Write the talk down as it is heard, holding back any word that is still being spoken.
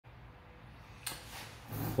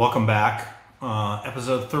Welcome back.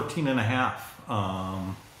 Episode 13 and a half.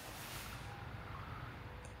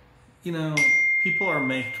 People are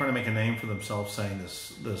trying to make a name for themselves saying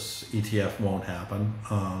this ETF won't happen.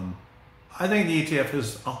 I think the ETF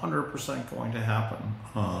is 100% going to happen.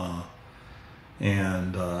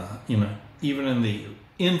 Even in the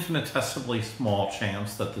infinitesimally small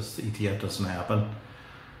chance that this ETF doesn't happen,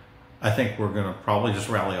 I think we're going to probably just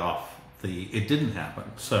rally off it didn't happen.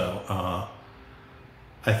 So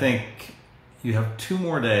I think you have 2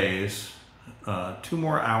 more days, 2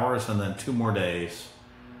 more hours, and then 2 more days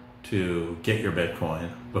to get your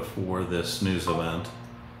Bitcoin before this news event.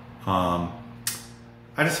 I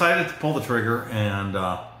decided to pull the trigger and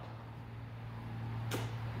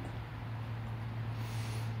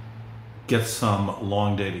get some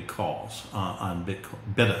long-dated calls on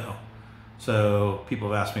Bitcoin. So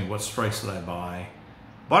people have asked me, what strikes did I buy?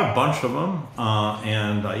 Bought a bunch of them,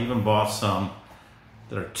 and I even bought some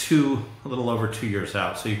that are a little over 2 years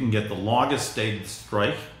out. So you can get the longest dated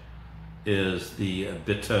strike is the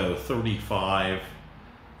BITO 35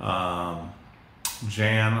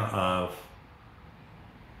 Jan of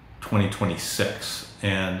 2026.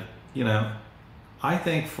 And, I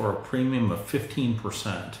think for a premium of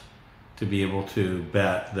 15% to be able to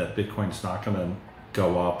bet that Bitcoin's not going to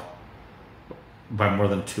go up by more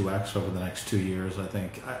than 2x over the next 2 years,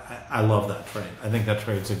 I love that trade. I think that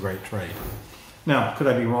trade's a great trade. Now, could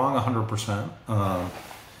I be wrong 100%?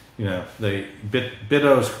 The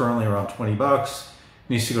BITO is currently around $20.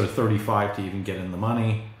 Needs to go to 35 to even get in the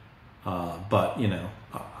money. But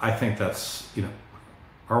I think that's,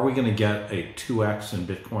 are we going to get a 2x in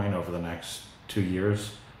Bitcoin over the next 2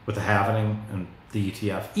 years with the halving and the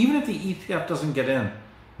ETF? Even if the ETF doesn't get in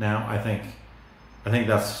now, I think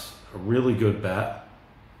that's a really good bet.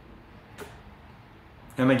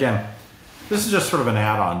 And again, this is just sort of an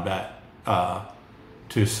add-on bet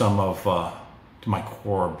to some of to my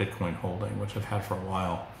core Bitcoin holding, which I've had for a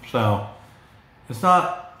while. So it's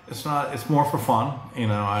more for fun.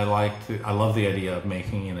 I love the idea of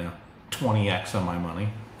making 20x on my money.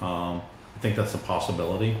 I think that's a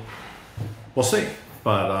possibility. We'll see.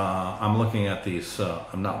 But I'm looking at these.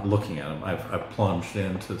 I'm not looking at them. I've plunged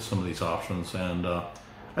into some of these options, and I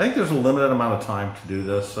think there's a limited amount of time to do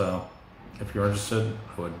this. So if you're interested,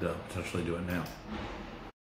 I would potentially do it now.